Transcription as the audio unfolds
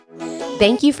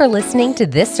Thank you for listening to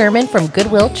this sermon from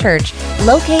Goodwill Church,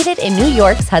 located in New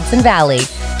York's Hudson Valley.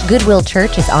 Goodwill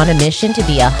Church is on a mission to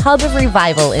be a hub of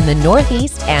revival in the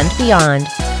Northeast and beyond.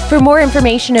 For more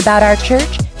information about our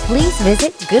church, please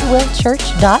visit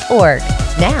goodwillchurch.org.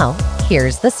 Now,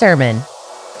 here's the sermon.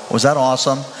 Was that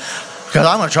awesome? Because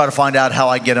I'm going to try to find out how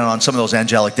I get in on some of those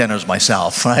angelic dinners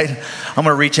myself, right? I'm going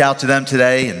to reach out to them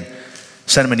today and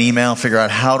send them an email, figure out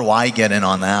how do I get in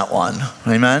on that one.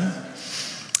 Amen?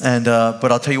 And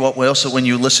but I'll tell you what, also when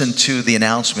you listen to the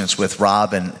announcements with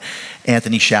Rob and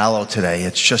Anthony Shallow today,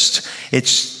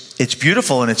 it's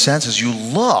beautiful in its sense as you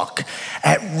look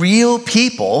at real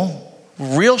people,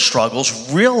 real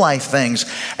struggles, real life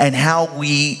things, and how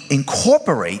we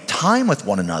incorporate time with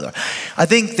one another. I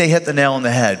think they hit the nail on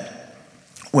the head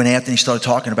when Anthony started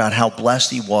talking about how blessed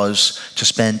he was to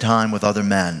spend time with other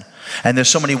men. And there's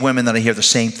so many women that I hear the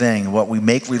same thing. What we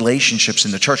make relationships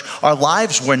in the church. Our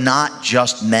lives were not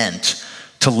just meant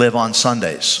to live on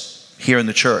Sundays here in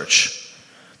the church.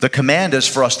 The command is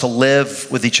for us to live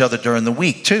with each other during the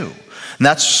week too. And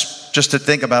that's just to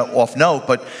think about off note,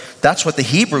 but that's what the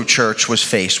Hebrew church was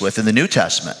faced with in the New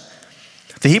Testament.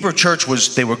 The Hebrew church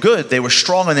they were good, they were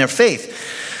strong in their faith.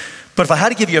 But if I had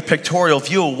to give you a pictorial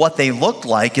view of what they looked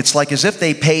like, it's like as if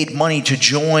they paid money to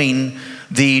join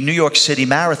the New York City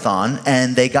Marathon,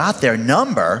 and they got their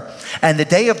number, and the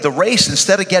day of the race,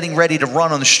 instead of getting ready to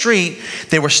run on the street,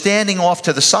 they were standing off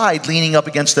to the side, leaning up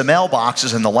against the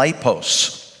mailboxes and the light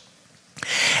posts.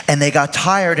 And they got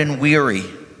tired and weary.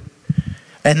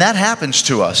 And that happens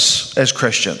to us as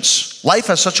Christians. Life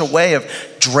has such a way of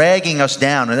dragging us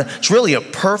down, and it's really a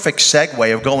perfect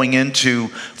segue of going into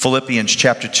Philippians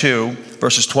chapter 2,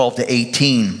 verses 12 to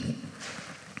 18.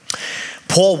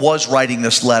 Paul was writing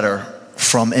this letter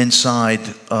from inside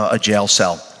a jail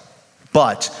cell.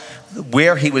 But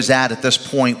where he was at this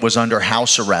point was under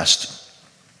house arrest.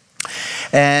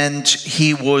 And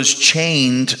he was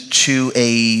chained to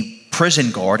a prison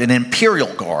guard, an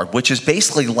imperial guard, which is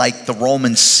basically like the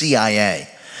Roman CIA.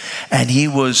 And he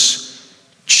was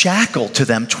shackled to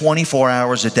them 24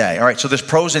 hours a day. All right, so there's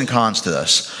pros and cons to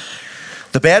this.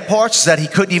 The bad parts is that he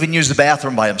couldn't even use the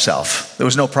bathroom by himself. There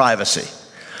was no privacy.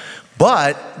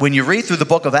 But when you read through the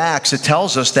book of Acts, it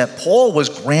tells us that Paul was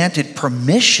granted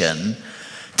permission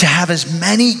to have as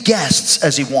many guests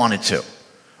as he wanted to,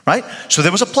 right? So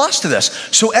there was a plus to this.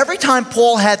 So every time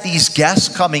Paul had these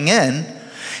guests coming in,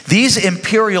 these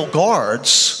imperial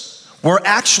guards were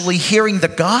actually hearing the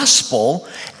gospel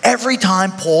every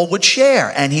time Paul would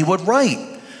share, and he would write.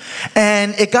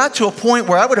 And it got to a point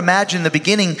where I would imagine in the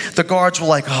beginning, the guards were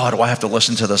like, oh, do I have to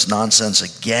listen to this nonsense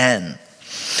again?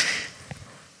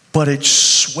 But it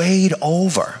swayed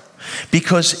over,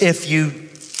 because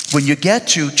when you get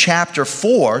to chapter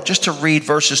 4, just to read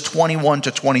verses 21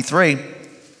 to 23,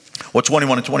 or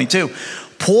 21 and 22,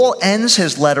 Paul ends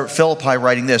his letter at Philippi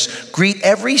writing this: greet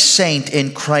every saint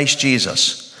in Christ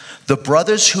Jesus. The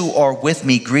brothers who are with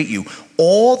me greet you.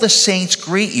 All the saints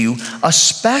greet you,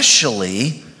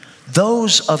 especially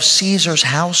those of Caesar's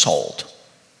household.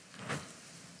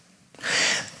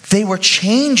 They were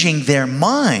changing their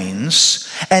minds,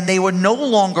 and they were no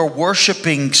longer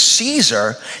worshiping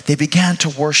Caesar. They began to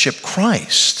worship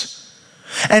Christ.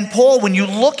 And Paul, when you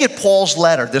look at Paul's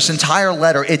letter, this entire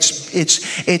letter,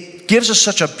 it gives us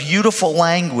such a beautiful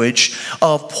language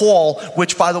of Paul,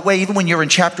 which, by the way, even when you're in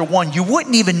chapter 1, you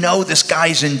wouldn't even know this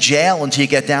guy's in jail until you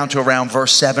get down to around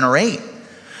verse 7 or 8.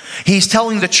 He's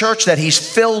telling the church that he's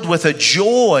filled with a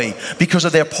joy because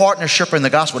of their partnership in the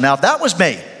gospel. Now, if that was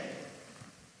me,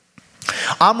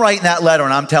 I'm writing that letter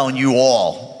and I'm telling you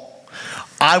all,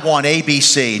 I want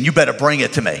ABC and you better bring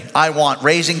it to me. I want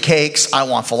raisin cakes. I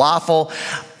want falafel.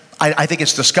 I think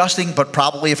it's disgusting, but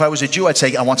probably if I was a Jew, I'd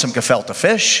say I want some gefilte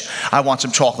fish. I want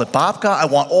some chocolate babka. I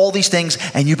want all these things,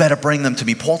 and you better bring them to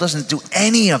me. Paul doesn't do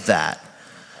any of that.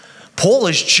 Paul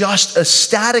is just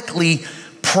ecstatically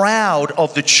proud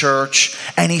of the church,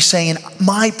 and he's saying,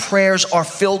 my prayers are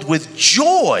filled with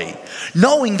joy,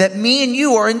 knowing that me and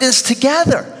you are in this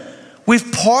together.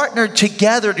 We've partnered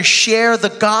together to share the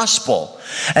gospel.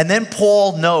 And then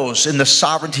Paul knows in the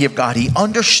sovereignty of God, he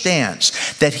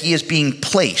understands that he is being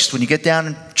placed. When you get down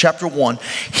in chapter 1,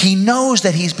 he knows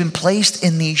that he's been placed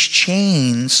in these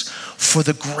chains for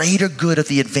the greater good of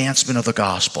the advancement of the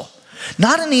gospel.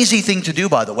 Not an easy thing to do,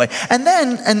 by the way. And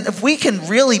if we can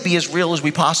really be as real as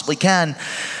we possibly can,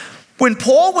 when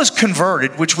Paul was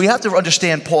converted, which we have to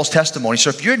understand Paul's testimony. So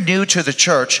if you're new to the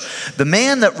church, the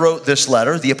man that wrote this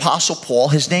letter, the Apostle Paul,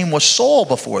 his name was Saul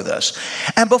before this.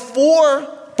 And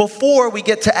before we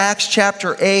get to Acts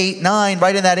chapter 8, 9,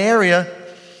 right in that area,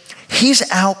 he's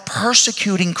out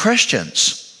persecuting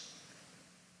Christians.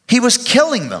 He was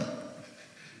killing them.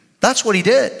 That's what he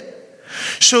did.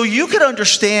 So you could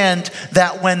understand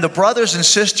that when the brothers and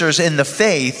sisters in the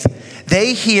faith,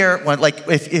 they hear,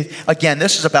 again,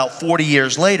 this is about 40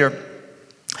 years later,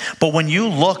 but when you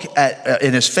look at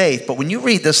in his faith, but when you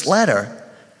read this letter,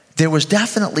 there was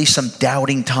definitely some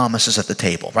doubting Thomases at the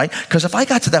table, right? Because if I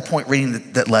got to that point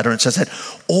reading that letter, it says that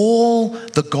all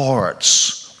the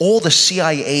guards, all the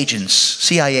CIA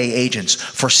agents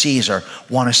for Caesar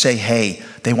want to say, hey,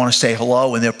 they want to say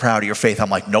hello and they're proud of your faith. I'm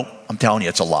like, nope, I'm telling you,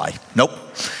 it's a lie. Nope,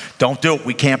 don't do it.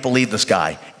 We can't believe this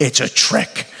guy. It's a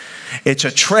trick. It's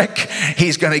a trick.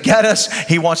 He's going to get us.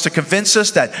 He wants to convince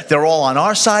us that they're all on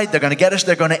our side. They're going to get us.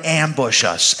 They're going to ambush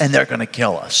us and they're going to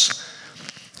kill us.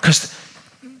 Because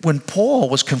when Paul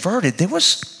was converted,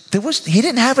 he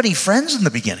didn't have any friends in the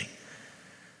beginning.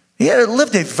 He had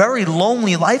lived a very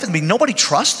lonely life. Nobody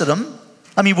trusted him.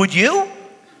 Would you?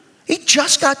 He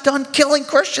just got done killing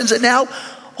Christians and now,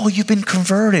 you've been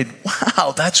converted.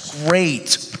 Wow, that's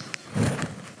great.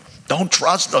 Don't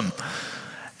trust them.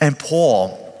 And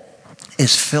Paul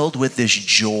is filled with this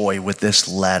joy with this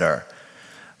letter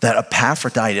that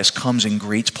Epaphroditus comes and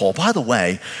greets Paul. By the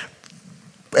way,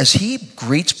 as he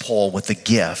greets Paul with the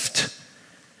gift,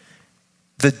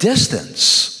 the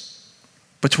distance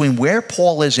between where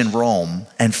Paul is in Rome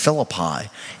and Philippi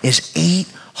is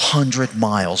 800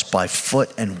 miles by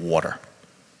foot and water.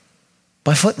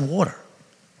 By foot and water.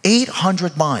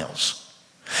 800 miles.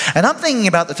 And I'm thinking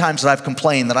about the times that I've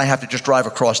complained that I have to just drive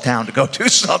across town to go do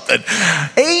something.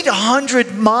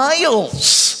 800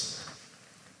 miles.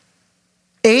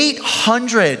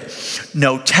 800.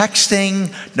 No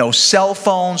texting, no cell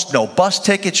phones, no bus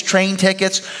tickets, train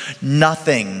tickets,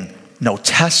 nothing. No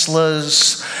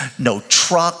Teslas, no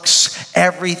trucks,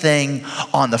 everything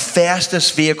on the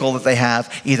fastest vehicle that they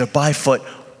have, either by foot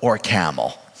or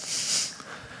camel.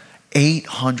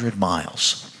 800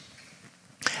 miles.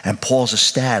 And Paul's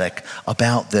ecstatic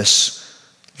about this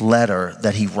letter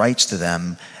that he writes to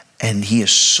them, and he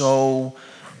is so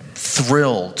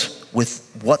thrilled with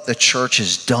what the church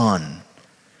has done.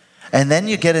 And then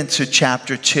you get into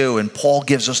chapter 2, and Paul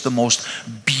gives us the most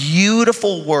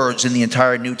beautiful words in the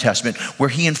entire New Testament, where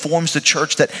he informs the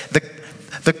church that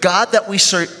the God that we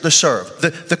serve,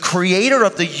 the creator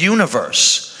of the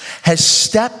universe, has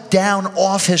stepped down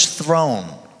off his throne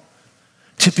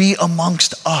to be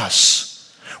amongst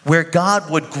us, where God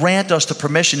would grant us the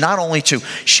permission not only to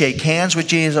shake hands with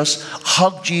Jesus,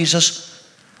 hug Jesus,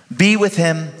 be with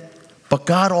him, but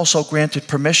God also granted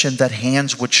permission that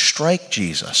hands would strike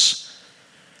Jesus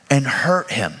and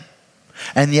hurt him.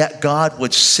 And yet God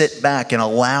would sit back and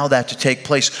allow that to take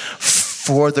place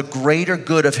for the greater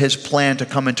good of his plan to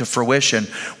come into fruition,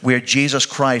 where Jesus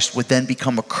Christ would then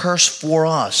become a curse for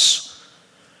us,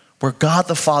 where God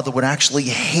the Father would actually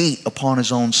hate upon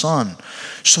his own Son,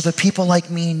 so that people like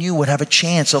me and you would have a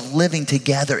chance of living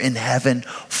together in heaven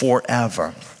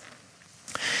forever.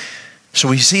 So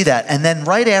we see that. And then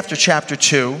right after chapter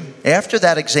 2, after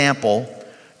that example,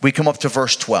 we come up to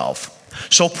verse 12.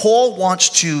 So Paul wants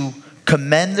to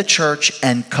commend the church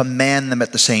and command them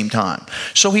at the same time.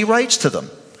 So he writes to them.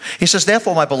 He says,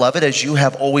 therefore, my beloved, as you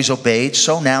have always obeyed,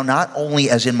 so now, not only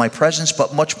as in my presence,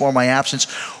 but much more in my absence,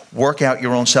 work out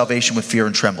your own salvation with fear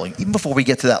and trembling. Even before we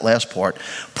get to that last part,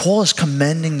 Paul is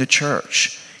commending the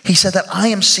church. He said that I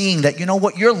am seeing that, you know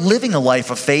what, you're living a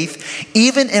life of faith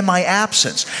even in my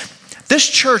absence. This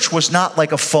church was not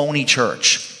like a phony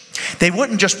church. They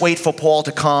wouldn't just wait for Paul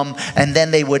to come and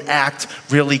then they would act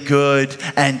really good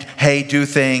and, hey, do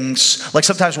things. Like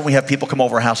sometimes when we have people come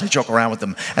over our house, I joke around with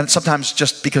them. And sometimes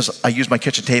just because I use my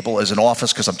kitchen table as an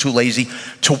office because I'm too lazy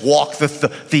to walk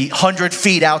the 100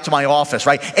 feet out to my office,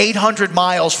 right? 800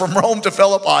 miles from Rome to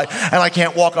Philippi, and I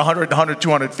can't walk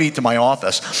 200 feet to my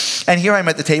office. And here I'm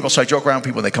at the table, so I joke around with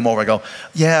people when they come over. I go,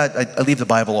 yeah, I leave the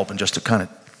Bible open just to kind of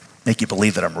make you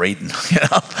believe that I'm reading, you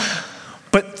know?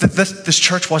 But this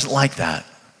church wasn't like that.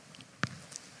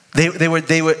 They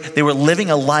were living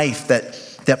a life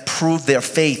that proved their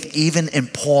faith even in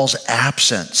Paul's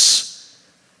absence.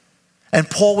 And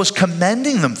Paul was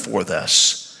commending them for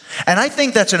this. And I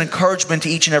think that's an encouragement to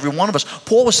each and every one of us.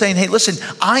 Paul was saying, hey, listen,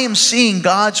 I am seeing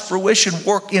God's fruition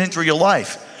work in and through your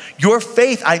life. Your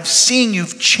faith, I'm seeing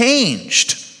you've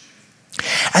changed.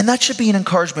 And that should be an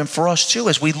encouragement for us too,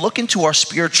 as we look into our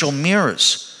spiritual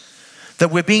mirrors, that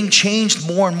we're being changed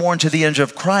more and more into the image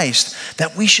of Christ,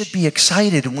 that we should be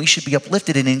excited and we should be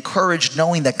uplifted and encouraged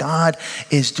knowing that God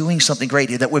is doing something great,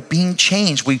 that we're being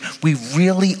changed. We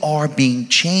really are being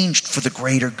changed for the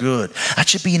greater good. That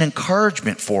should be an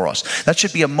encouragement for us. That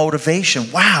should be a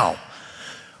motivation. Wow.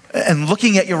 And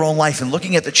looking at your own life and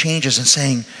looking at the changes and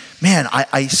saying, man,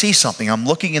 I see something. I'm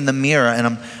looking in the mirror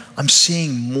and I'm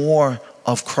seeing more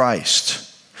of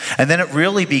Christ. And then it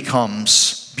really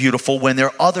becomes beautiful when there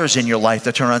are others in your life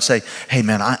that turn around and say, hey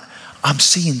man, I'm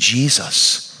seeing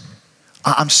Jesus.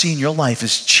 I'm seeing your life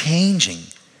is changing.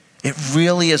 It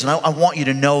really is. And I want you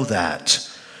to know that.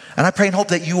 And I pray and hope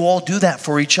that you all do that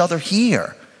for each other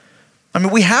here. I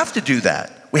mean, we have to do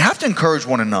that. We have to encourage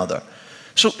one another.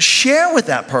 So share with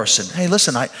that person, hey,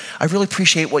 listen, I really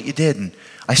appreciate what you did. And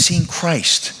I seen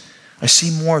Christ. I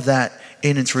see more of that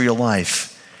in and through your life.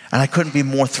 And I couldn't be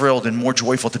more thrilled and more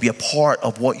joyful to be a part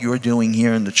of what you're doing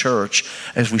here in the church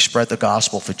as we spread the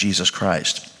gospel for Jesus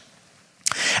Christ.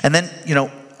 And then,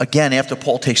 again, after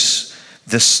Paul takes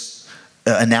this,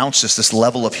 announces this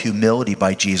level of humility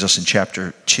by Jesus in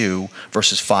chapter 2,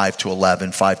 verses 5 to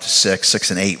 11, 5 to 6,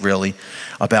 6 and 8 really,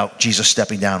 about Jesus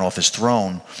stepping down off his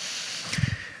throne,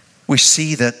 we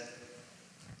see that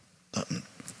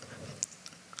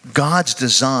God's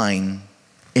design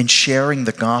in sharing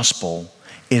the gospel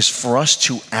is for us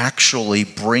to actually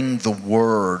bring the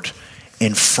word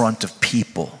in front of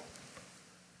people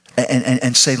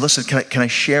and say, listen, can I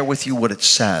share with you what it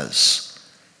says?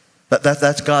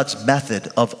 That's God's method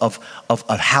of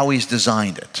how he's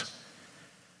designed it.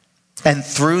 And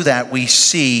through that we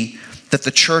see that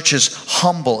the church is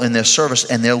humble in their service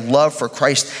and their love for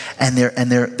Christ, and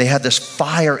they have this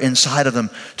fire inside of them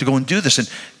to go and do this. And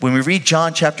when we read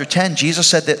John chapter 10, Jesus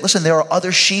said that, listen, there are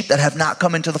other sheep that have not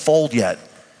come into the fold yet.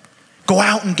 Go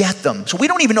out and get them. So we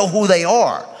don't even know who they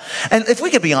are. And if we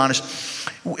could be honest,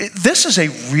 this is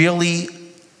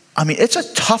it's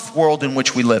a tough world in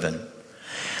which we live in.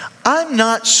 I'm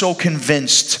not so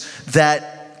convinced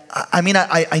that,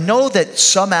 I know that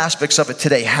some aspects of it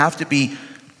today have to be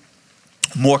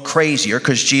more crazier,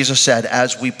 because Jesus said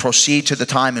as we proceed to the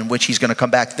time in which he's going to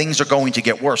come back, things are going to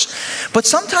get worse. But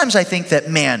sometimes I think that,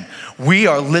 man, we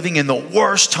are living in the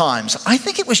worst times. I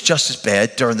think it was just as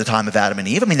bad during the time of Adam and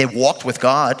Eve. They walked with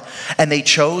God and they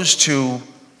chose to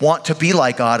want to be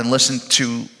like God and listen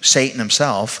to Satan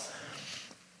himself,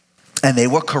 and they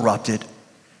were corrupted.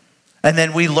 And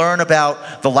then we learn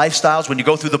about the lifestyles when you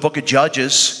go through the book of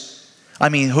Judges.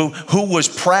 Who was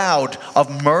proud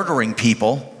of murdering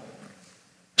people?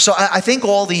 So I think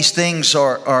all these things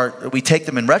are we take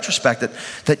them in retrospect,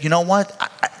 that you know what?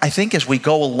 I think as we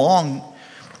go along,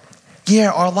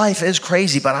 yeah, our life is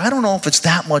crazy, but I don't know if it's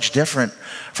that much different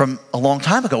from a long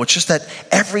time ago. It's just that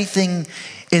everything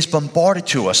is bombarded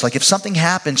to us. Like if something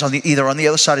happens either on the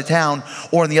other side of town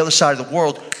or on the other side of the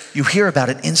world, you hear about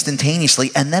it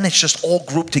instantaneously, and then it's just all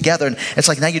grouped together. And it's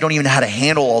like now you don't even know how to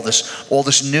handle all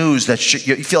this news that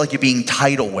you feel like you're being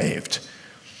tidal waved.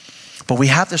 But we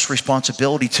have this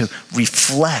responsibility to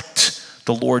reflect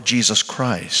the Lord Jesus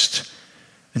Christ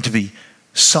and to be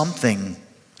something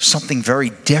very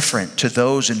different to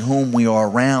those in whom we are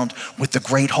around, with the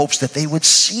great hopes that they would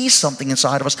see something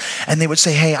inside of us and they would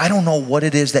say, hey, I don't know what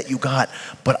it is that you got,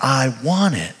 but I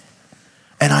want it.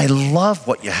 And I love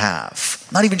what you have.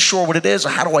 Not even sure what it is or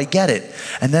how do I get it?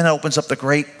 And then it opens up the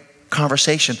great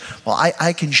conversation. Well,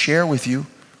 I can share with you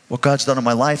what God's done in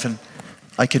my life, and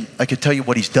I can tell you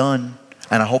what he's done,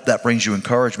 and I hope that brings you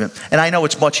encouragement. And I know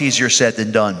it's much easier said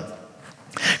than done,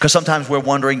 because sometimes we're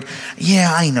wondering,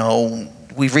 yeah, I know.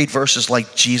 We read verses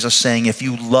like Jesus saying, if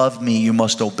you love me, you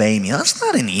must obey me. That's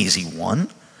not an easy one.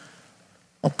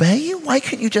 Obey you? Why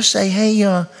couldn't you just say,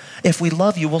 hey, if we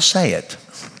love you, we'll say it.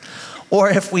 Or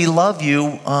if we love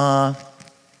you,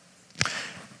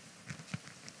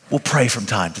 we'll pray from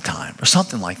time to time, or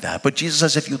something like that. But Jesus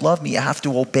says, if you love me, you have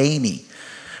to obey me.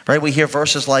 Right? We hear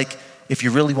verses like, if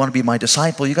you really want to be my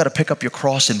disciple, you got to pick up your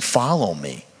cross and follow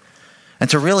me. And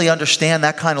to really understand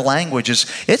that kind of language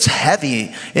it's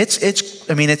heavy. It's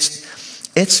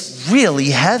really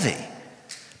heavy.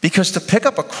 Because to pick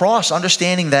up a cross,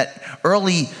 understanding that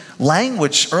early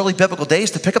biblical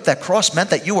days, to pick up that cross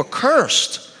meant that you were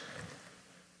cursed.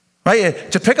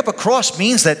 Right? To pick up a cross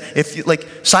means that like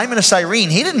Simon of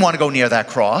Cyrene, he didn't want to go near that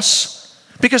cross.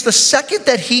 Because the second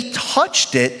that he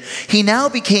touched it, he now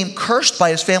became cursed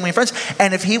by his family and friends.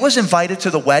 And if he was invited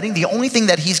to the wedding, the only thing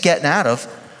that he's getting out of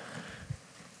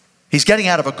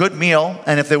a good meal,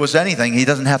 and if there was anything, he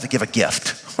doesn't have to give a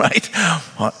gift, right?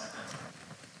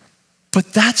 But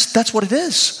that's what it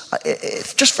is.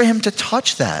 It's just for him to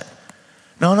touch that.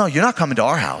 No, you're not coming to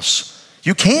our house.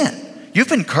 You can't. You've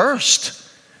been cursed.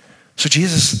 So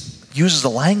Jesus uses the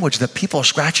language that people are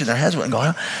scratching their heads with and go,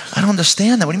 I don't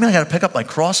understand that. What do you mean I got to pick up my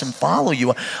cross and follow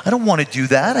you? I don't want to do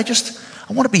that.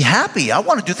 I want to be happy. I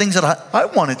want to do things that I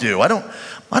want to do. I don't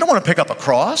want to pick up a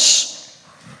cross.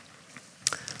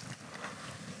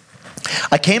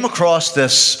 I came across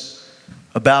this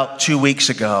about 2 weeks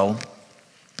ago,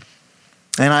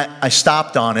 and I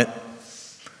stopped on it,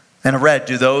 And I read,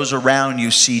 do those around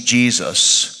you see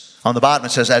Jesus? On the bottom it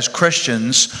says, as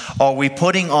Christians, are we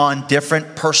putting on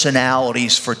different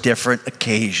personalities for different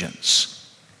occasions?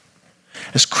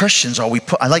 As Christians, are we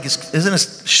I like his, isn't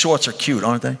his shorts are cute,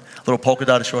 aren't they? Little polka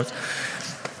dotted shorts.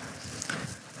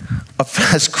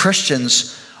 As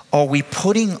Christians, are we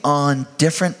putting on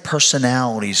different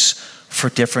personalities for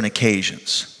different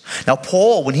occasions? Now,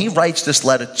 Paul, when he writes this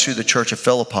letter to the church of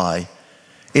Philippi,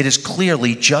 it is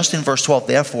clearly just in verse 12,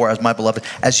 therefore, as my beloved,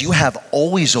 as you have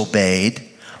always obeyed,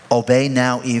 obey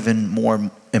now even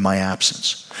more in my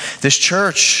absence. This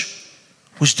church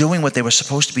was doing what they were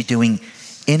supposed to be doing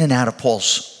in and out of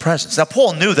Paul's presence. Now,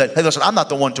 Paul knew that, hey, listen, I'm not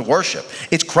the one to worship.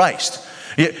 It's Christ.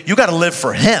 You got to live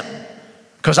for him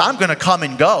because I'm going to come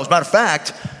and go. As a matter of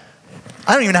fact,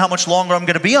 I don't even know how much longer I'm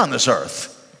going to be on this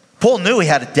earth. Paul knew he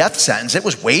had a death sentence. It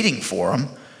was waiting for him.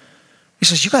 He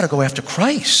says, you got to go after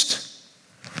Christ.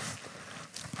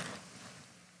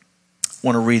 I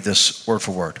want to read this word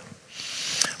for word.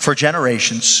 For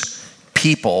generations,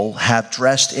 people have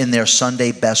dressed in their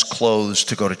Sunday best clothes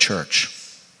to go to church.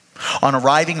 On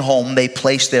arriving home, they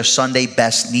place their Sunday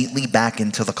best neatly back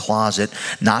into the closet,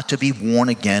 not to be worn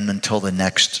again until the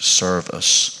next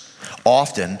service.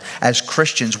 Often, as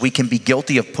Christians, we can be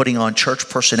guilty of putting on church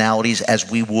personalities as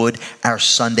we would our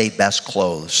Sunday best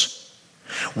clothes.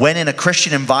 When in a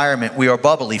Christian environment, we are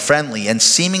bubbly, friendly, and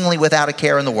seemingly without a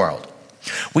care in the world.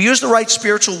 We use the right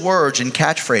spiritual words and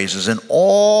catchphrases, and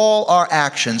all our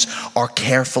actions are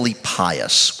carefully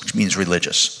pious, which means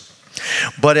religious.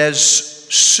 But as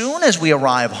soon as we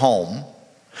arrive home,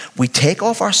 we take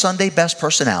off our Sunday best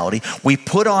personality. We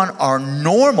put on our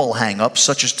normal hang-ups,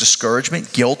 such as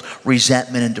discouragement, guilt,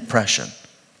 resentment, and depression.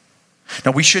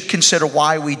 Now, we should consider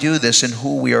why we do this and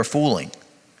who we are fooling.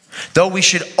 Though we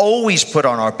should always put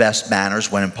on our best manners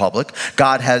when in public,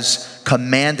 God has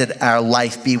commanded our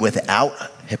life be without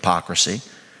hypocrisy.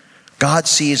 God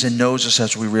sees and knows us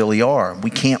as we really are. We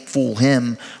can't fool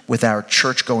him with our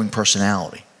church-going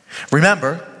personality.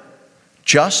 Remember,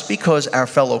 just because our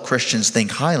fellow Christians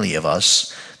think highly of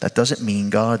us, that doesn't mean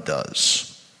God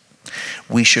does.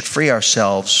 We should free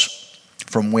ourselves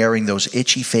from wearing those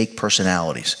itchy fake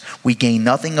personalities. We gain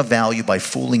nothing of value by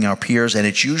fooling our peers, and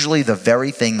it's usually the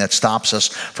very thing that stops us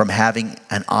from having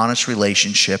an honest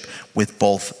relationship with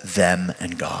both them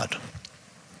and God.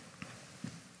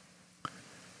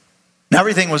 Now,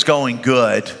 everything was going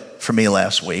good for me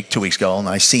last week, 2 weeks ago, and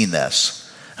I seen this.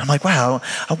 I'm like, wow,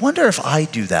 I wonder if I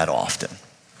do that often.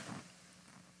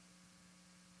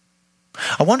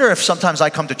 I wonder if sometimes I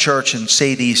come to church and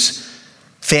say these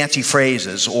fancy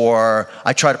phrases, or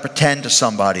I try to pretend to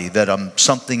somebody that I'm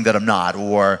something that I'm not,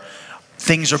 or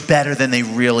things are better than they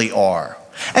really are.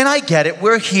 And I get it.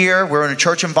 We're here. We're in a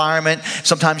church environment.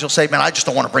 Sometimes you'll say, man, I just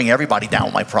don't want to bring everybody down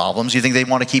with my problems. You think they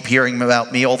want to keep hearing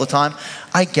about me all the time?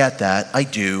 I get that. I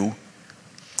do.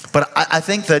 But I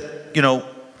think that, you know,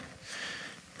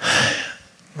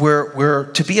 we're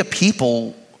to be a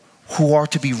people who are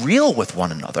to be real with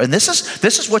one another. And this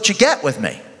is what you get with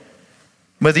me.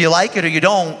 Whether you like it or you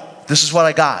don't, this is what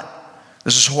I got.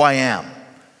 This is who I am.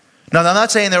 Now, I'm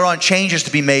not saying there aren't changes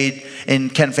to be made in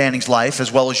Ken Fanning's life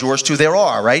as well as yours too. There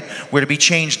are, right? We're to be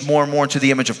changed more and more into the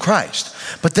image of Christ.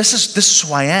 But this is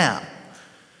who I am.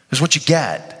 This is what you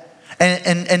get. And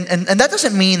that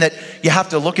doesn't mean that you have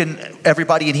to look at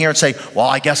everybody in here and say, well,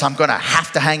 I guess I'm going to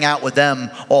have to hang out with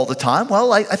them all the time.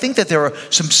 Well, I think that there are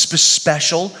some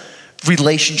special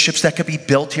relationships that could be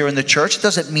built here in the church. It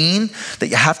doesn't mean that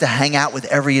you have to hang out with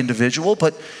every individual,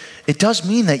 but it does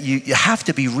mean that you have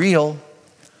to be real.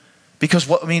 Because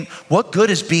what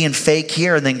good is being fake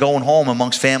here and then going home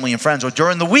amongst family and friends or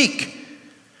during the week?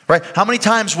 Right? How many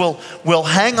times we'll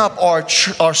hang up our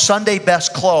Sunday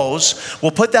best clothes, we'll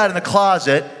put that in the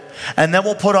closet, and then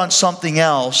we'll put on something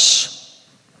else,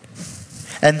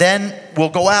 and then we'll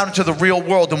go out into the real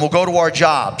world and we'll go to our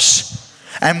jobs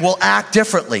and we'll act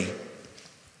differently.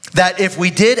 That if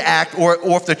we did act, or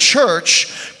if the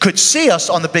church could see us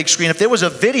on the big screen, if there was a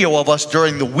video of us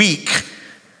during the week,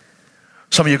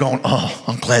 some of you are going, oh,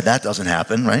 I'm glad that doesn't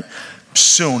happen, right?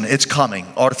 Soon, it's coming.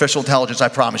 Artificial intelligence, I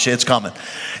promise you, it's coming.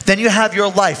 Then you have your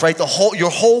life, right? Your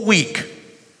whole week.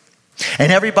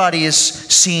 And everybody is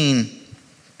seeing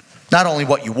not only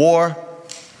what you wore,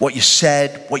 what you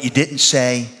said, what you didn't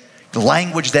say, the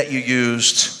language that you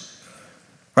used,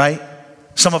 right?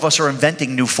 Some of us are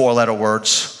inventing new four-letter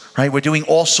words. Right, we're doing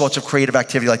all sorts of creative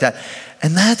activity like that,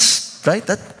 and that's right.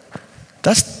 That's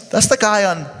the guy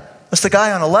on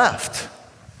the left,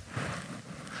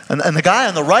 and the guy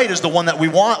on the right is the one that we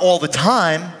want all the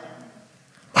time.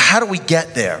 How do we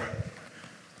get there?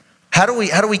 How do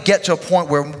we get to a point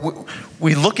where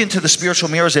we look into the spiritual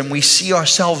mirrors and we see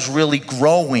ourselves really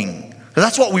growing? Because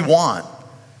that's what we want.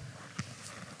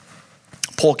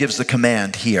 Paul gives the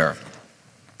command here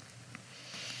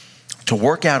to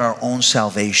work out our own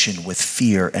salvation with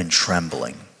fear and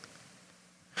trembling.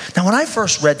 Now, when I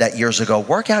first read that years ago,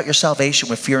 work out your salvation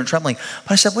with fear and trembling,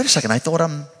 I said, wait a second, I thought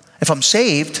if I'm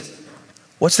saved,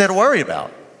 what's there to worry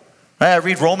about? I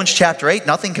read Romans chapter 8,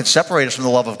 nothing can separate us from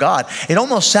the love of God. It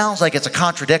almost sounds like it's a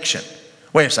contradiction.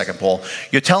 Wait a second, Paul.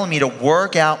 You're telling me to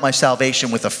work out my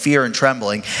salvation with a fear and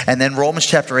trembling, and then Romans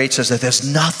chapter 8 says that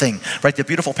there's nothing, right, the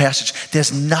beautiful passage,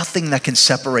 there's nothing that can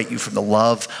separate you from the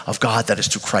love of God that is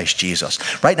through Christ Jesus.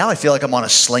 Right now I feel like I'm on a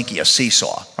slinky, a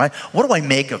seesaw, right? What do I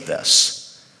make of this?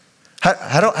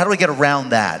 How do I get around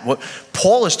that? What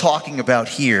Paul is talking about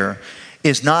here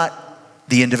is not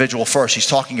the individual first. He's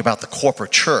talking about the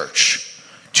corporate church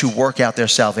to work out their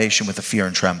salvation with a fear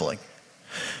and trembling.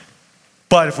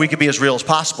 But if we could be as real as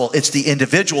possible, it's the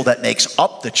individual that makes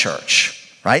up the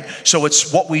church, right? So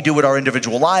it's what we do with our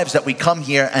individual lives that we come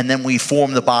here and then we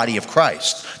form the body of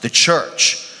Christ, the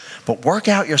church. But work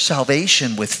out your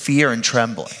salvation with fear and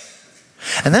trembling.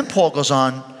 And then Paul goes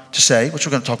on to say, which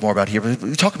we're going to talk more about here, but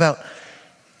we talk about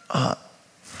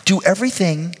do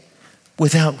everything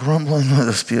without grumbling or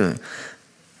disputing.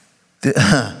 Do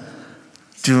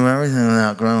everything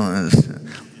without grumbling or disputing.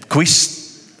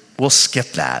 We'll skip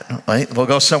that, right? We'll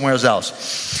go somewhere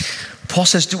else. Paul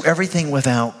says, do everything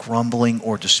without grumbling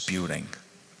or disputing.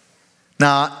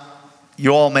 Now,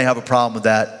 you all may have a problem with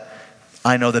that.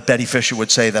 I know that Betty Fisher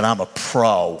would say that I'm a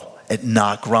pro at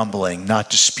not grumbling, not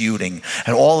disputing.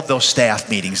 At all of those staff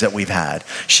meetings that we've had,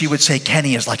 she would say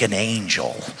Kenny is like an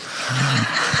angel.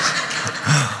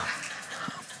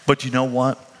 But you know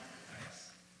what?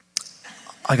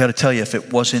 I got to tell you, if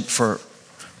it wasn't for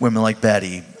women like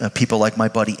Betty, people like my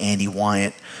buddy Andy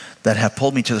Wyatt, that have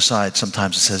pulled me to the side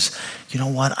sometimes and says, you know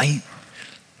what,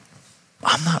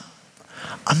 I'm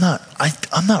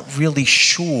not really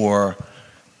sure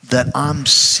that I'm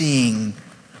seeing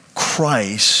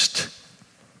Christ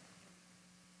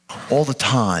all the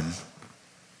time.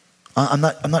 I'm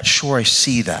not sure I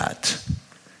see that.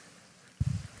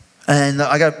 And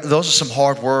those are some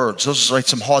hard words. Those are like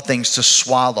some hard things to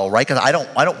swallow, right? Because I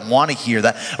don't want to hear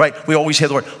that, right? We always hear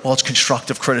the word, well, it's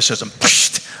constructive criticism.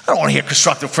 I don't want to hear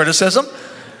constructive criticism.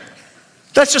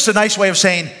 That's just a nice way of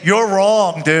saying, you're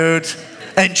wrong, dude,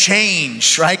 and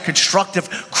change, right? Constructive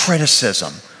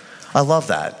criticism. I love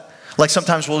that. Like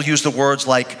sometimes we'll use the words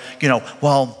like,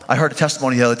 well, I heard a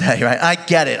testimony the other day, right? I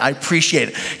get it. I appreciate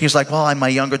it. He's like, well, in my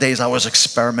younger days, I was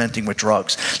experimenting with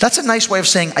drugs. That's a nice way of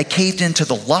saying I caved into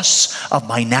the lusts of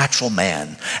my natural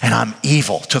man and I'm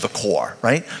evil to the core,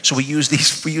 right? So we use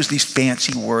these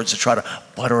fancy words to try to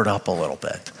butter it up a little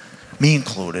bit. Me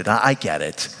included. I get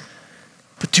it.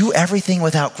 But do everything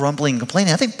without grumbling and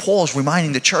complaining. I think Paul is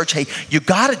reminding the church, hey, you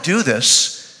got to do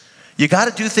this. You got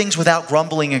to do things without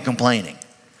grumbling and complaining.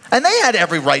 And they had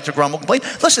every right to grumble and complain.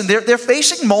 Listen, they're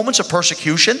facing moments of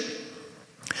persecution,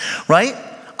 right?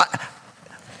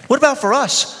 What about for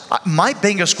us? My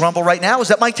biggest grumble right now is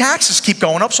that my taxes keep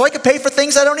going up so I can pay for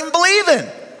things I don't even believe in.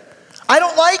 I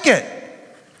don't like it.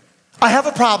 I have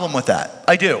a problem with that.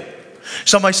 I do.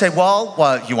 Somebody say,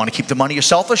 well, you want to keep the money, you're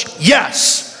selfish?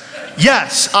 Yes.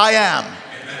 Yes, I am.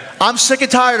 I'm sick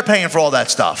and tired of paying for all that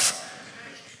stuff.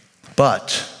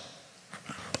 But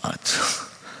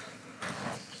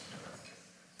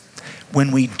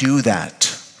when we do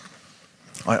that,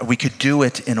 we could do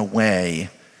it in a way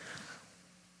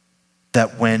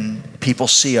that when people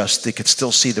see us, they could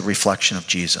still see the reflection of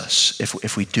Jesus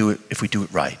if we do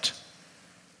it right.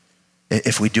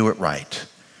 If we do it right.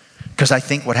 Because I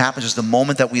think what happens is the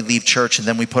moment that we leave church and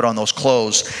then we put on those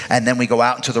clothes and then we go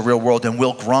out into the real world and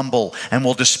we'll grumble and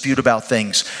we'll dispute about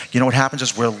things. You know what happens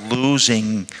is we're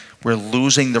losing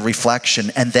the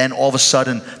reflection, and then all of a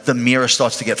sudden the mirror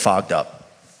starts to get fogged up.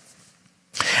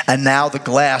 And now the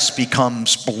glass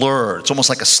becomes blurred. It's almost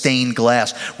like a stained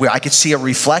glass where I could see a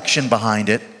reflection behind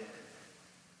it,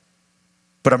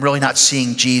 but I'm really not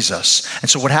seeing Jesus. And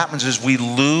so what happens is we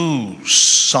lose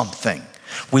something.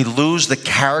 We lose the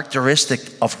characteristic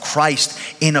of Christ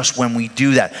in us when we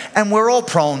do that. And we're all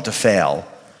prone to fail.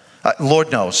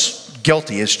 Lord knows,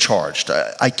 guilty is charged.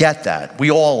 I get that.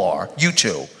 We all are. You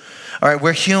too. All right,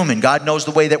 we're human. God knows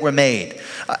the way that we're made.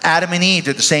 Adam and Eve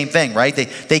did the same thing, right?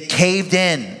 They caved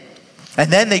in,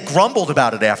 and then they grumbled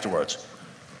about it afterwards.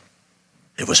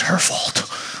 It was her fault.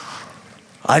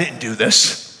 I didn't do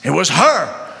this. It was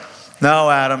her. No,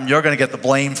 Adam, you're going to get the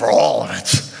blame for all of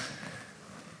it.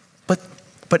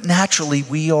 But naturally,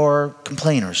 we are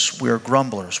complainers. We're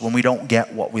grumblers when we don't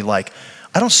get what we like.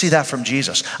 I don't see that from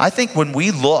Jesus. I think when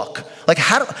we look, like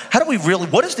how do we really,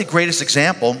 what is the greatest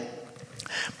example?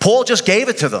 Paul just gave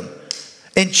it to them.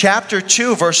 In chapter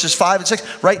 2, verses 5 and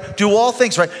 6, right? Do all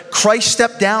things, right? Christ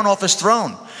stepped down off his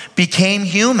throne, became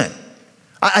human.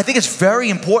 I think it's very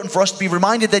important for us to be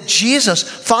reminded that Jesus,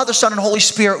 Father, Son, and Holy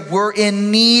Spirit were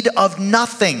in need of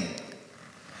nothing.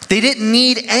 They didn't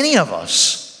need any of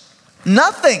us.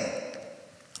 Nothing.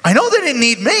 I know they didn't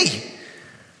need me.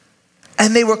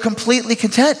 And they were completely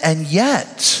content. And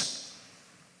yet,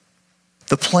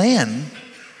 the plan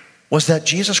was that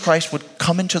Jesus Christ would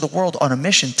come into the world on a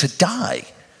mission to die.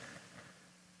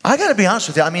 I got to be honest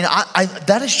with you. I mean,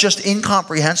 that is just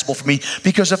incomprehensible for me,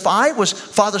 because if I was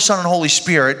Father, Son, and Holy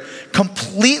Spirit,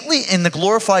 completely in the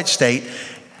glorified state,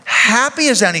 happy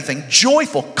as anything,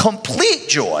 joyful, complete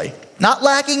joy, not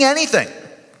lacking anything,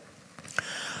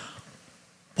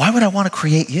 why would I want to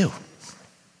create you?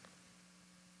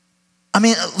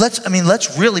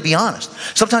 Let's really be honest.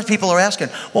 Sometimes people are asking,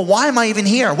 well, why am I even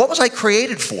here? What was I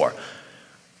created for?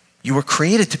 You were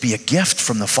created to be a gift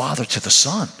from the Father to the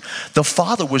Son. The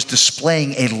Father was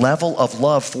displaying a level of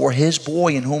love for his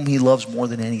boy in whom he loves more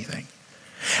than anything.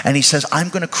 And he says, I'm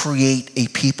going to create a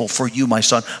people for you, my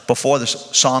son. Before this,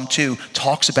 Psalm 2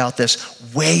 talks about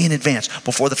this way in advance.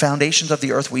 Before the foundations of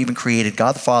the earth were even created,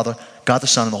 God the Father, God the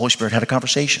Son, and the Holy Spirit had a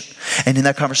conversation. And in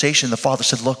that conversation, the Father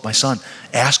said, look, my son,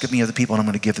 ask of me of the people and I'm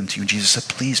going to give them to you. And Jesus said,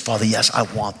 please, Father, yes, I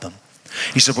want them.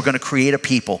 He said, we're going to create a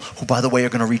people who, by the way, are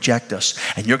going to reject us.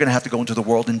 And you're going to have to go into the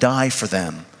world and die for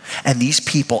them. And these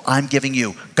people I'm giving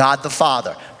you, God the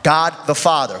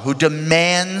Father, who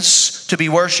demands to be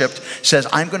worshiped, says,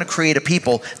 I'm going to create a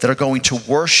people that are going to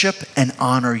worship and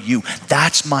honor you.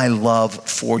 That's my love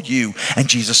for you. And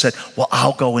Jesus said, well,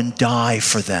 I'll go and die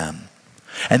for them.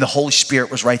 And the Holy Spirit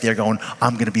was right there going,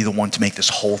 I'm going to be the one to make this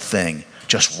whole thing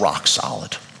just rock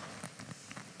solid.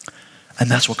 And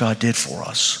that's what God did for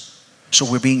us. So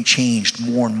we're being changed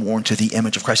more and more into the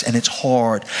image of Christ. And it's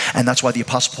hard. And that's why the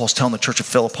Apostle Paul is telling the church of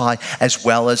Philippi, as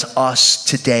well as us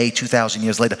today, 2,000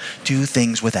 years later, do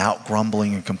things without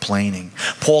grumbling and complaining.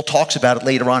 Paul talks about it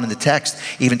later on in the text,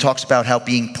 even talks about how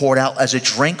being poured out as a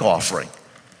drink offering.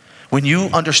 When you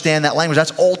understand that language,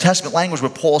 that's Old Testament language where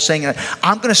Paul's saying,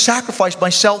 I'm going to sacrifice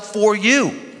myself for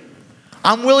you.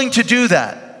 I'm willing to do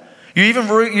that. You even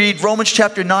read Romans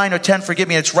chapter 9 or 10, forgive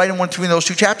me, it's right in between those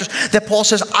two chapters, that Paul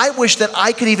says, I wish that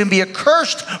I could even be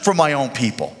accursed for my own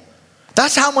people.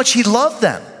 That's how much he loved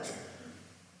them.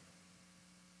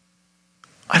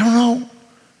 I don't know.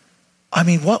 I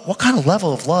mean, what kind of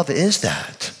level of love is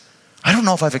that? I don't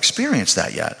know if I've experienced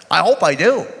that yet. I hope I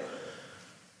do.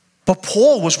 But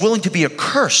Paul was willing to be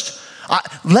accursed.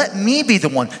 Let me be the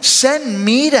one. Send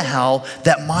me to hell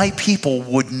that my people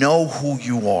would know who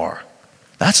you are.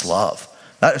 That's love.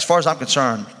 As far as I'm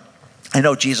concerned, I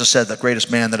know Jesus said the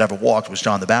greatest man that ever walked was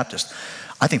John the Baptist.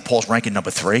 I think Paul's ranking number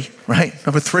 3, right?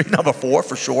 Number 3, number 4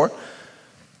 for sure.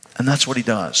 And that's what he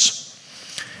does.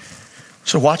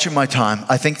 So watching my time,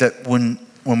 I think that when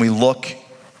we look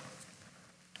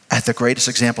at the greatest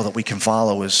example that we can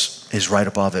follow is right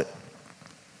above it,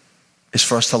 is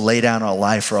for us to lay down our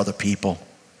life for other people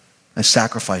and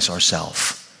sacrifice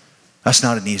ourselves. That's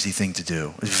not an easy thing to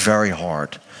do. It's very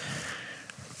hard.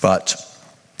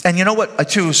 And you know what,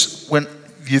 too, is when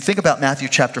you think about Matthew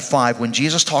chapter 5, when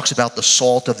Jesus talks about the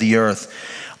salt of the earth,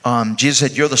 Jesus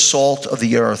said, you're the salt of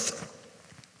the earth.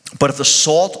 But if the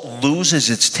salt loses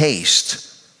its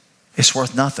taste, it's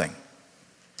worth nothing.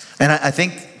 And I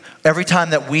think every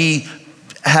time that we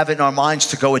have it in our minds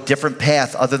to go a different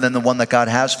path other than the one that God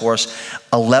has for us,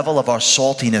 a level of our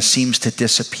saltiness seems to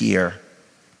disappear.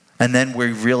 And then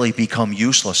we really become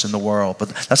useless in the world. But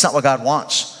that's not what God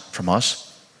wants from us.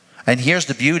 And here's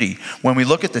the beauty. When we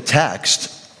look at the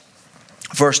text,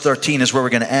 verse 13 is where we're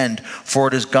going to end. For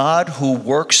it is God who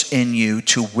works in you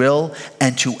to will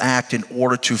and to act in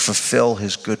order to fulfill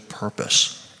his good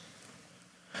purpose.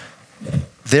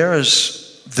 There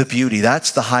is the beauty.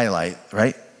 That's the highlight,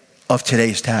 right, of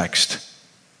today's text.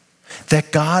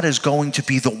 That God is going to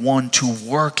be the one to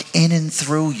work in and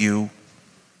through you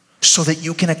so that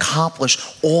you can accomplish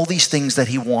all these things that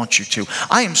he wants you to.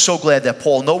 I am so glad that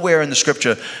Paul, nowhere in the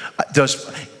scripture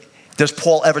does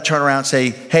Paul ever turn around and say,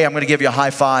 hey, I'm going to give you a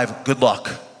high five, good luck.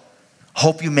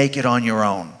 Hope you make it on your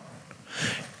own.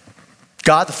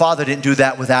 God the Father didn't do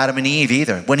that with Adam and Eve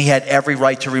either, when he had every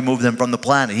right to remove them from the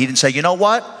planet. He didn't say, you know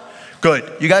what?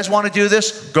 Good. You guys want to do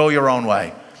this? Go your own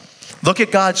way. Look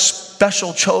at God's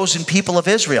special chosen people of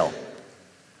Israel.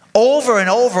 Over and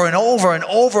over and over and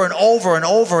over and over and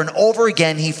over and over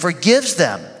again, he forgives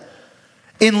them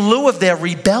in lieu of their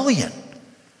rebellion.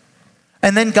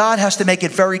 And then God has to make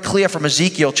it very clear from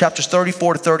Ezekiel chapters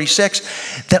 34 to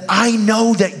 36 that I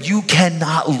know that you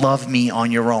cannot love me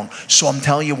on your own. So I'm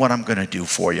telling you what I'm going to do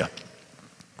for you.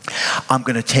 I'm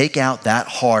going to take out that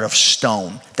heart of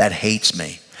stone that hates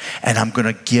me, and I'm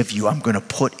going to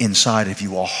put inside of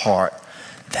you a heart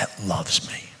that loves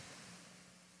me.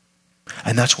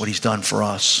 And that's what he's done for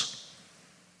us.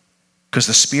 Because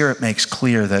the Spirit makes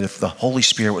clear that if the Holy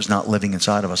Spirit was not living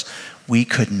inside of us, we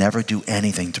could never do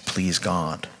anything to please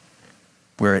God.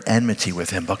 We're at enmity with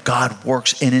him, but God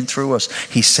works in and through us.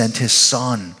 He sent his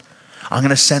Son. I'm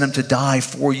going to send him to die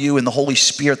for you, and the Holy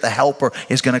Spirit, the helper,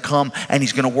 is going to come, and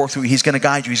he's going to work through you. He's going to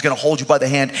guide you. He's going to hold you by the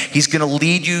hand. He's going to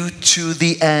lead you to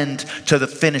the end, to the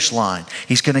finish line.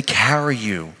 He's going to carry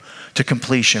you to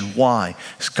completion. Why?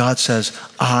 Because God says,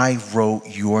 I wrote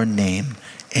your name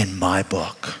in my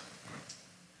book,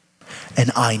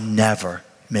 and I never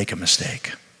make a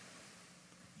mistake.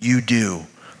 You do.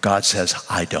 God says,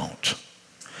 I don't.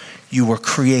 You were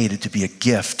created to be a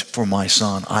gift for my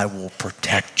Son. I will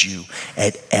protect you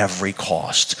at every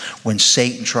cost. When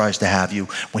Satan tries to have you,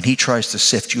 when he tries to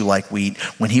sift you like wheat,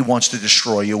 when he wants to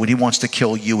destroy you, when he wants to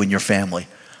kill you and your family,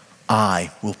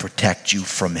 I will protect you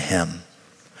from him.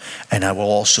 And I will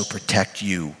also protect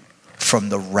you from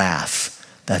the wrath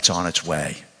that's on its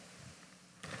way.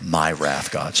 My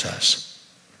wrath, God says.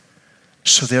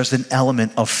 So there's an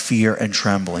element of fear and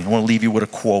trembling. I want to leave you with a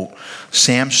quote.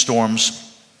 Sam Storms,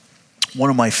 one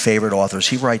of my favorite authors,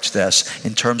 he writes this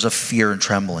in terms of fear and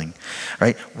trembling,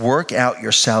 right? Work out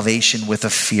your salvation with a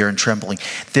fear and trembling.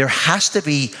 There has to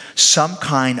be some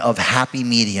kind of happy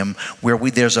medium where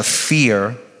there's a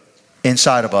fear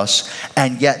inside of us,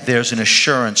 and yet there's an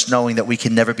assurance knowing that we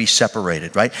can never be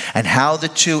separated, right? And how the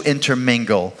two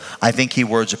intermingle, I think he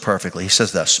words it perfectly. He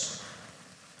says this: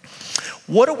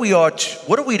 What are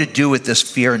we to do with this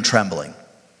fear and trembling?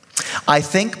 I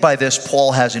think by this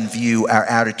Paul has in view our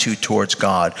attitude towards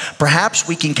God. Perhaps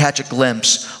we can catch a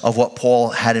glimpse of what Paul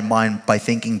had in mind by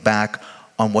thinking back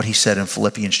on what he said in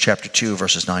Philippians chapter 2,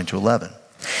 verses 9 to 11.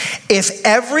 If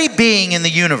every being in the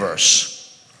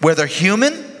universe, whether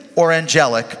human or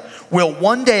angelic, will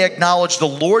one day acknowledge the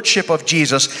lordship of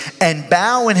Jesus and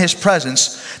bow in his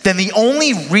presence, then the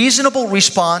only reasonable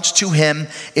response to him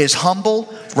is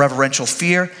humble, reverential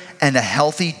fear and a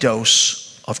healthy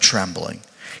dose of trembling.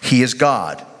 He is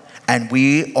God, and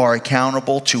we are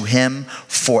accountable to him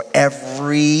for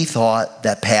every thought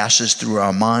that passes through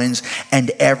our minds and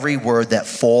every word that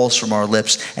falls from our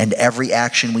lips and every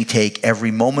action we take every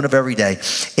moment of every day.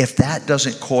 If that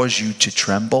doesn't cause you to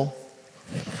tremble,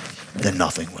 then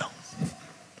nothing will.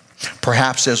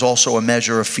 Perhaps there's also a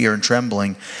measure of fear and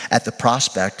trembling at the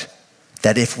prospect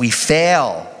that if we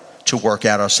fail to work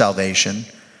out our salvation,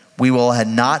 we will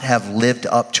not have lived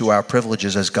up to our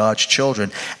privileges as God's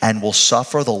children and will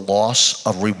suffer the loss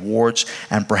of rewards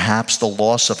and perhaps the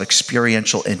loss of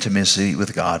experiential intimacy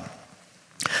with God.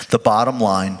 The bottom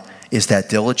line is that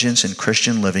diligence in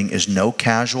Christian living is no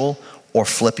casual or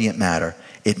flippant matter.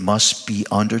 It must be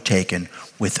undertaken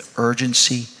with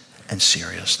urgency and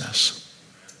seriousness.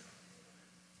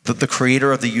 The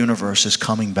creator of the universe is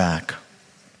coming back.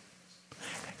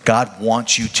 God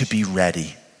wants you to be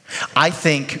ready. I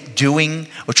think doing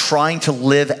or trying to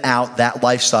live out that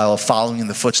lifestyle of following in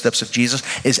the footsteps of Jesus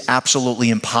is absolutely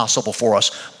impossible for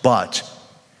us. But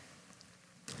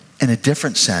in a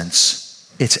different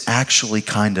sense, it's actually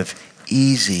kind of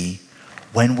easy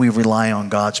when we rely on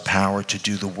God's power to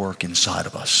do the work inside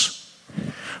of us.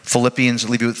 Philippians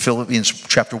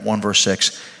chapter 1, verse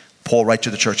 6. Paul writes to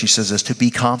the church, he says this: to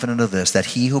be confident of this, that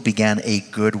he who began a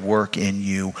good work in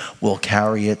you will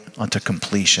carry it unto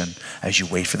completion as you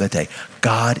wait for that day.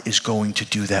 God is going to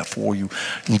do that for you.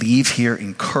 Leave here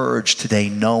encouraged today,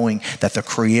 knowing that the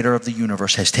creator of the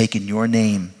universe has taken your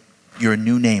name, your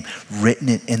new name, written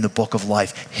it in the book of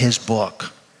life, his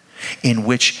book, in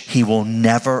which he will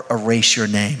never erase your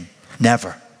name.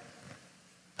 Never.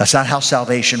 That's not how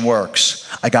salvation works.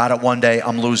 I got it one day,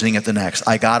 I'm losing it the next.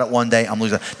 I got it one day, I'm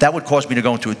losing it. That would cause me to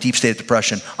go into a deep state of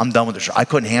depression. I'm done with it. I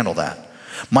couldn't handle that.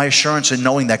 My assurance in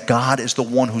knowing that God is the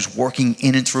one who's working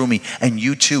in and through me, and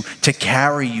you too, to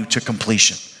carry you to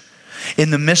completion. In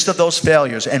the midst of those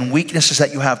failures and weaknesses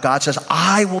that you have, God says,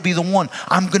 I will be the one.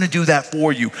 I'm going to do that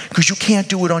for you because you can't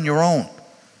do it on your own.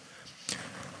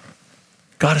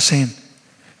 God is saying,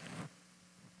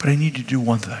 but I need you to do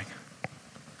one thing.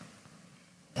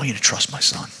 I want you to trust my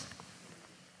Son.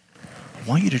 I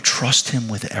want you to trust him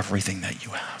with everything that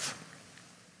you have.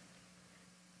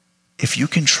 If you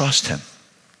can trust him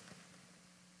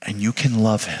and you can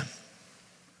love him,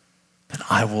 then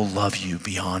I will love you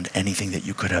beyond anything that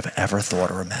you could have ever thought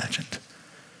or imagined.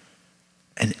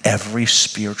 And every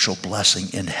spiritual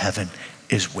blessing in heaven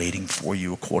is waiting for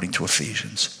you according to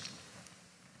Ephesians.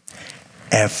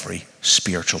 Every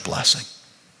spiritual blessing.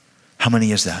 How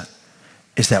many is that?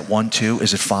 Is that 1, 2?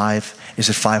 Is it 5? Is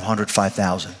it 500,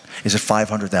 5,000? Is it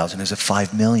 500,000? Is it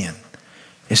 5 million?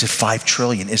 Is it 5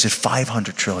 trillion? Is it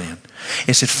 500 trillion?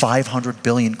 Is it 500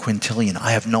 billion quintillion?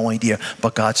 I have no idea.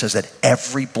 But God says that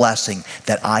every blessing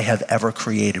that I have ever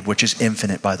created, which is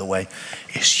infinite, by the way,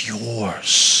 is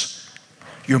yours.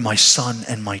 You're my son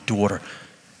and my daughter.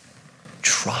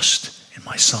 Trust in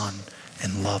my son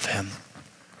and love him,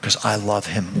 because I love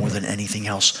him more than anything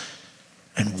else.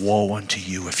 And woe unto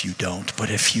you if you don't. But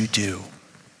if you do,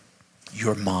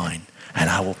 you're mine, and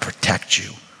I will protect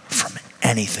you from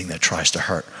anything that tries to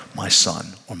hurt my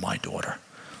son or my daughter.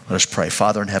 Let us pray.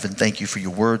 Father in heaven, thank you for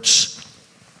your words.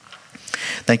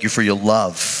 Thank you for your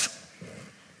love.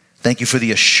 Thank you for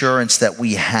the assurance that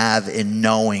we have in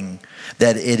knowing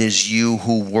that it is you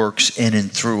who works in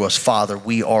and through us. Father,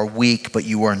 we are weak, but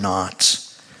you are not.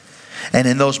 And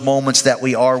in those moments that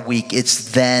we are weak,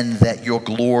 it's then that your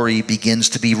glory begins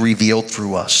to be revealed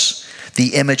through us,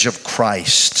 the image of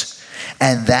Christ.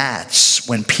 And that's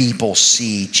when people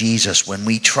see Jesus, when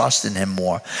we trust in him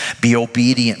more, be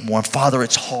obedient more. Father,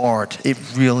 it's hard. It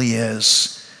really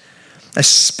is.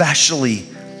 Especially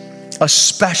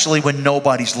when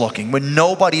nobody's looking, when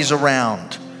nobody's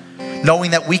around,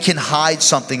 knowing that we can hide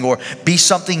something or be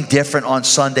something different on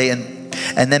Sunday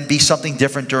and then be something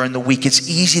different during the week. It's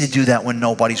easy to do that when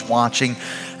nobody's watching,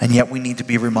 and yet we need to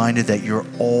be reminded that you're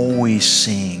always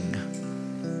seeing.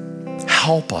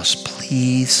 Help us,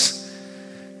 please.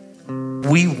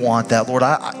 We want that, Lord.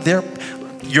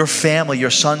 Your family, your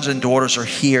sons and daughters are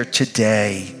here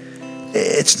today.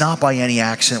 It's not by any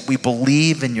accident. We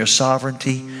believe in your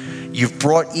sovereignty. You've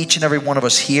brought each and every one of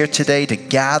us here today to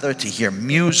gather, to hear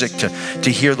music, to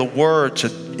hear the word,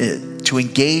 to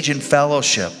engage in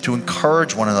fellowship, to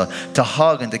encourage one another, to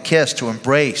hug and to kiss, to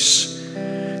embrace,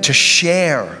 to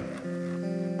share.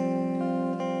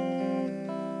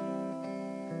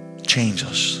 Change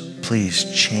us.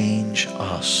 Please change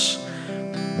us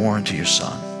more into your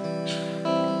Son.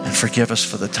 And forgive us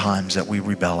for the times that we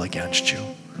rebel against you.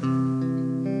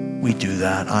 We do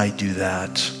that. I do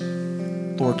that.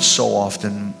 Lord, so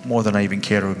often, more than I even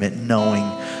care to admit, knowing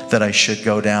that I should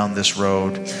go down this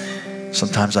road,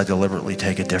 sometimes I deliberately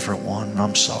take a different one.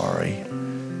 I'm sorry.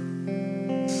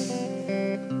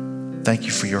 Thank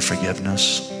you for your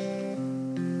forgiveness.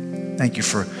 Thank you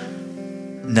for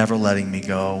never letting me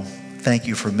go. Thank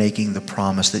you for making the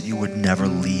promise that you would never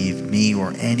leave me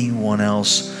or anyone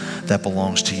else that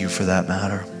belongs to you for that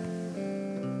matter.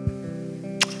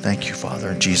 Thank you, Father.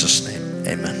 In Jesus' name,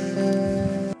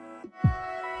 amen.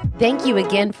 Thank you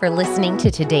again for listening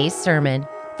to today's sermon.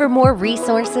 For more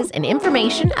resources and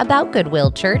information about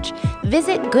Goodwill Church,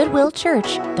 visit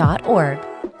goodwillchurch.org.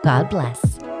 God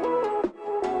bless.